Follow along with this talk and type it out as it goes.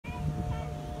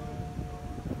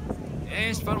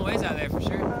there's fun ways out there for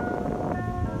sure.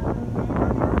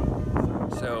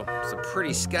 So it's a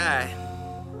pretty sky.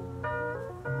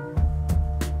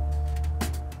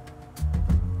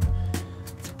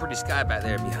 It's a pretty sky back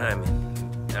there behind me.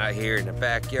 Out here in the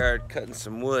backyard cutting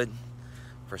some wood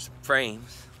for some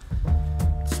frames.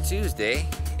 It's Tuesday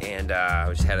and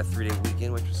we just had a 3-day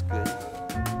weekend, which was good.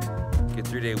 Good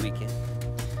 3-day weekend.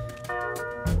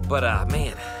 But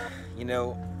man, you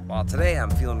know, while today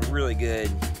I'm feeling really good.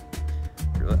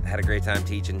 Had a great time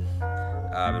teaching.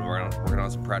 I've been working on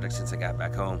some projects since I got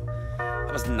back home.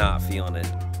 I was not feeling it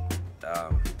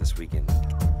this weekend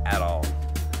at all.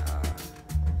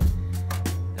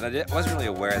 And I wasn't really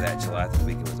aware of that until after the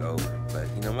weekend was over. But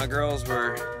you know, my girls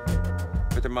were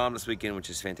with their mom this weekend, which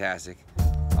is fantastic.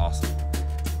 Awesome.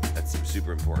 That's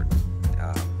super important.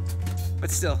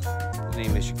 But still, you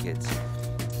miss your kids.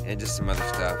 And just some other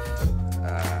stuff.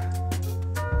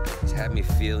 Just had me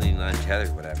feeling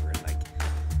untethered, whatever.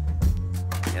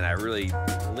 And I really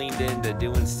leaned into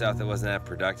doing stuff that wasn't that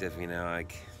productive, you know,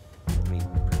 like, I mean,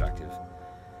 productive.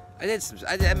 I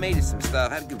made some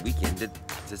stuff, had a good weekend, did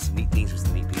some neat things with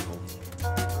some neat people.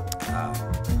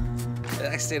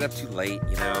 I stayed up too late,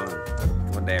 you know,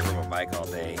 and one day I rode my bike all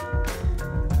day.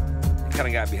 I kind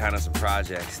of got behind on some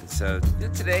projects, and so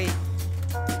today,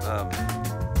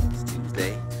 it's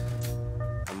Tuesday,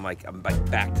 I'm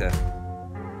back to,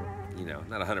 you know,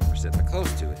 not 100%, but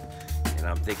close to it. And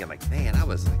I'm thinking like, man, I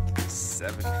was like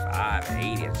 75,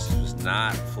 80, I just was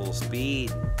not full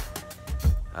speed. You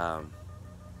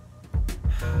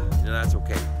know, that's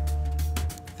okay.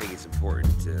 I think it's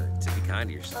important to be kind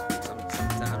to yourself.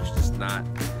 Sometimes just not,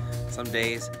 some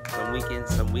days, some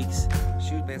weekends, some weeks,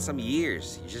 shoot man, some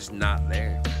years, you're just not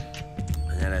there.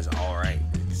 And that is all right.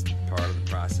 It's part of the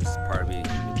process, part of being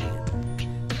a human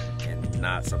being. And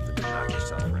not something to knock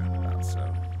yourself around about, so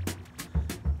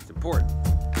it's important.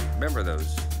 Remember that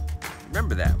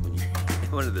when you're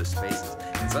in one of those spaces.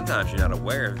 And sometimes you're not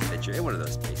aware that you're in one of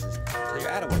those spaces until you're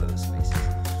out of one of those spaces.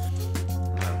 You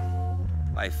know,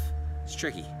 life is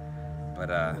tricky,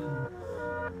 but I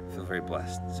feel very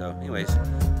blessed. So anyways,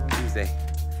 Tuesday,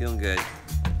 feeling good.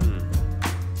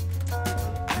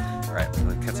 All right,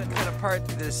 I'm gonna cut apart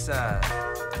this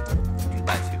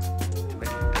 2x2.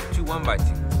 Make 2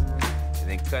 1x2s, and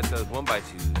then cut those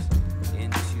 1x2s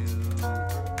into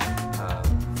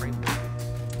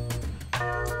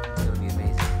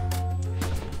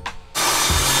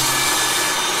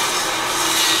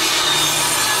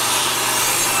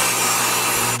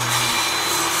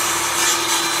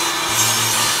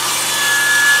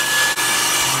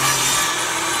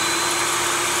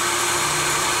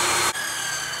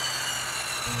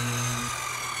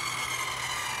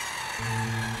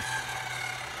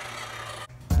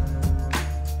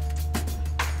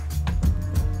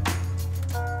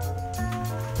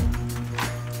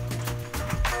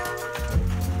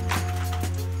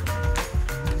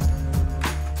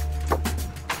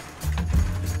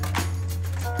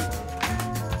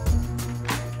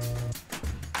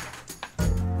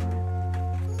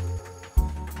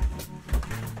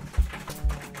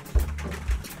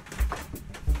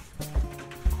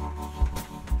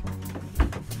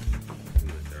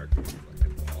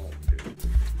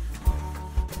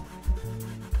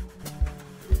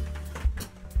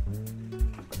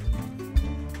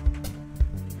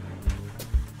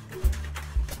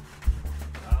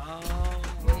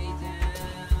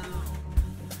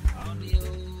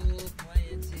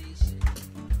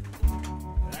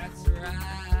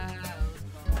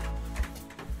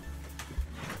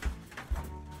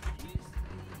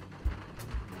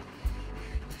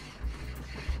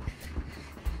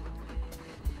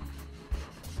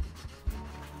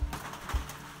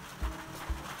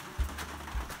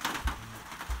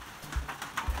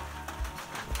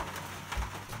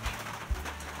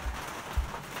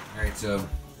Alright, so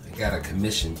I got a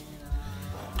commission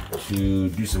to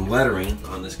do some lettering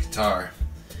on this guitar.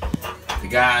 The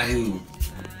guy whose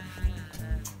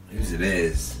it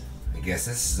is, I guess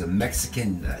this is a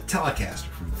Mexican Telecaster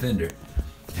from Fender.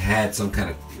 It had some kind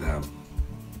of,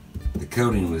 the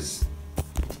coating was,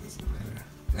 doesn't matter,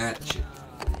 that shit.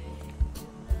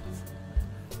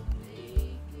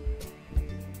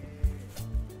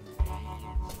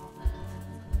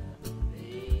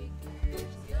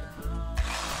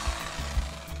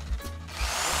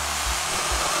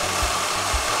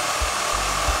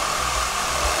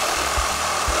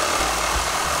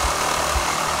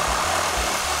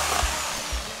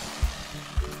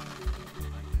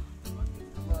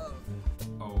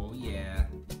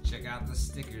 The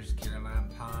stickers, Caroline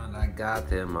Pond, I got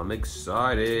them. I'm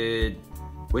excited.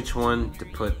 Which one to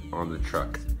put on the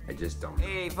truck? I just don't know.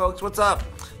 Hey folks, what's up?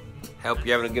 Hope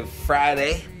you're having a good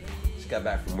Friday. Just got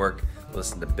back from work.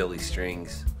 Listened to Billy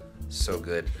Strings. So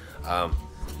good.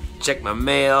 Check my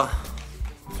mail.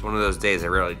 It's one of those days I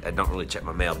don't really check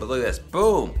my mail. But look at this.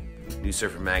 Boom! New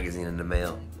Surfer magazine in the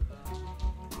mail.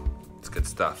 It's good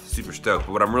stuff. Super stoked.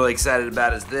 But what I'm really excited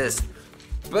about is this.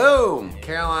 Boom!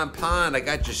 Caroline Pond. I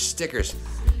got your stickers.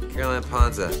 Caroline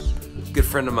Pond's a good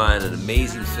friend of mine, an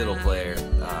amazing fiddle player.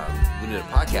 We did a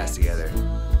podcast together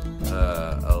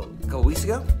a couple weeks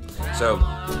ago. So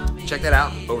check that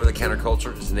out. Over the Counter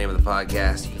Culture is the name of the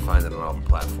podcast. You can find it on all the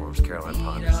platforms. Caroline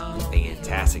Pond is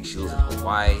fantastic. She lives in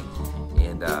Hawaii,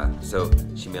 and so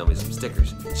she mailed me some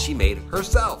stickers. She made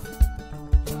herself.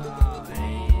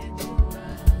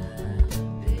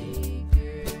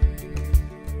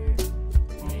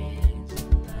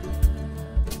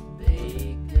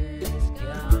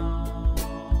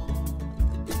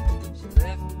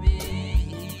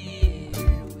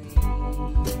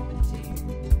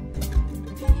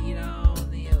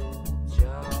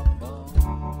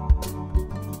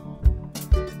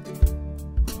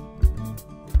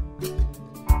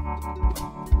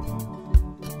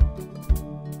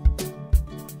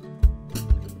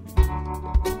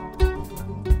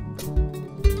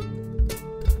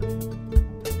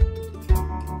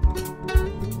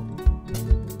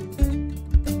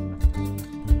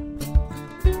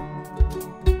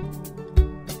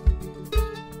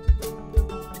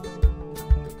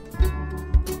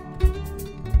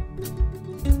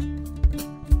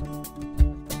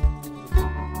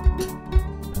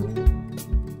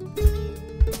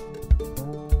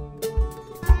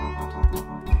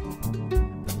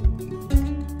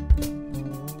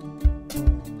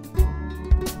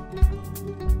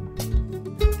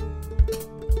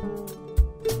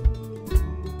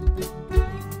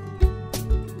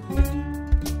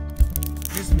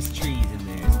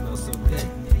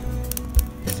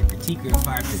 Secret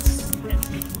fire pits.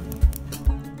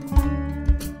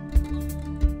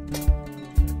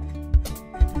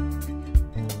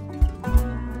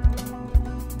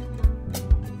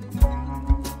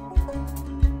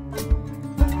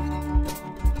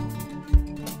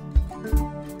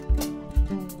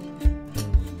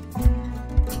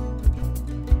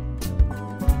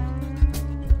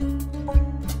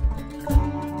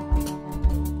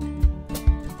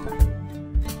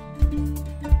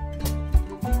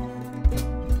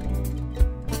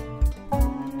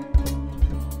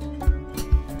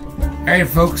 Alright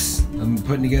folks, I'm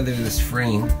putting together this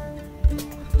frame,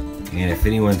 and if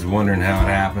anyone's wondering how it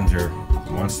happens or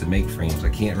wants to make frames, I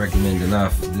can't recommend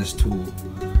enough this tool.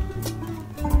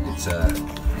 It's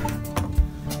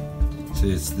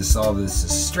so this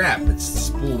is strap, it's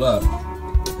spooled up,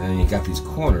 and you got these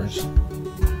corners.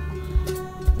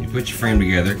 You put your frame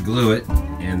together, glue it,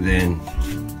 and then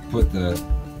put the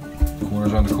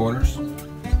corners on the corners.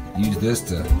 Use this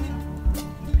to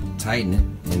tighten it,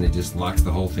 and it just locks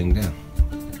the whole thing down.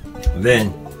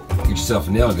 Then get yourself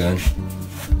a nail gun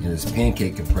and this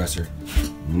pancake compressor,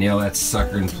 nail that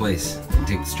sucker in place.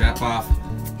 Take the strap off,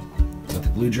 let the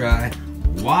glue dry,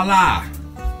 voila!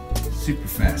 Super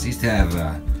fast. I used to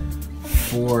have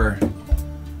 4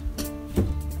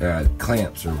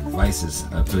 clamps or vices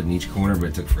I put in each corner, but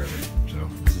it took forever. So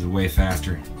this is way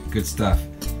faster. Good stuff.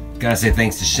 Gotta say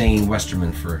thanks to Shane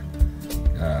Westerman for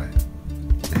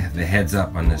the heads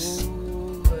up on this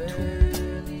tool.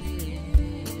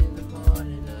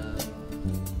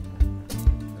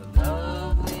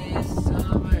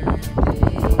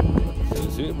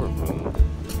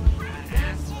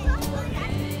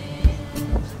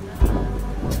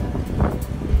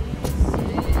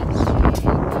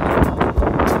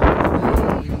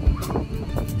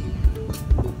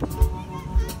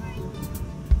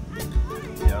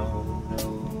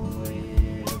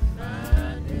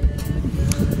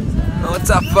 What's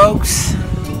up, folks?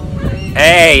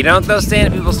 Hey, don't throw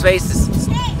sand in people's faces.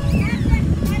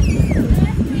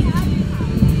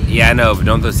 Yeah, I know, but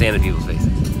don't throw sand in people's faces.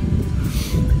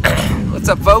 What's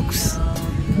up, folks?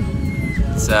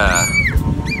 It's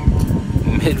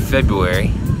mid-February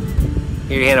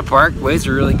here at Hannah Park. Waves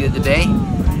are really good today.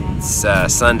 It's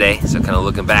Sunday, so kind of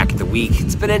looking back at the week.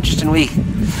 It's been an interesting week.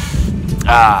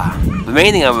 The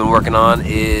main thing I've been working on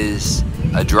is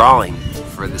a drawing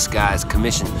for this guy's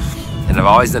commission. And I've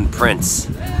always done prints.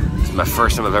 This is my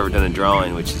first time I've ever done a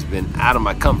drawing, which has been out of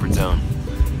my comfort zone.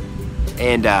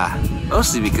 And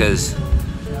mostly because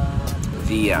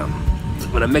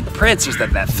when I make prints, there's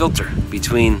that filter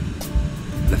between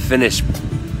the finished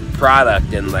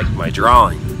product and like my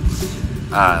drawing.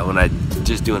 When I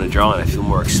just doing a drawing, I feel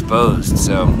more exposed.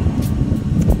 So,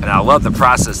 and I love the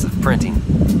process of printing.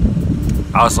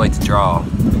 I also like to draw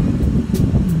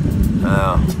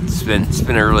It's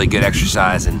been a really good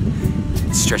exercise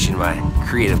and stretching my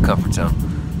creative comfort zone.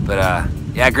 But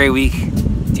yeah, great week.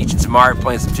 Teaching some art,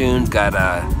 playing some tunes. Got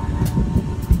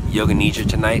Yoga Nidra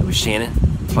tonight with Shannon,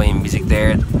 playing music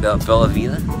there at Bella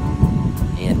Vita.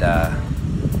 And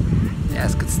yeah,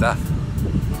 it's good stuff.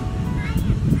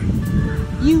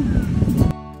 You.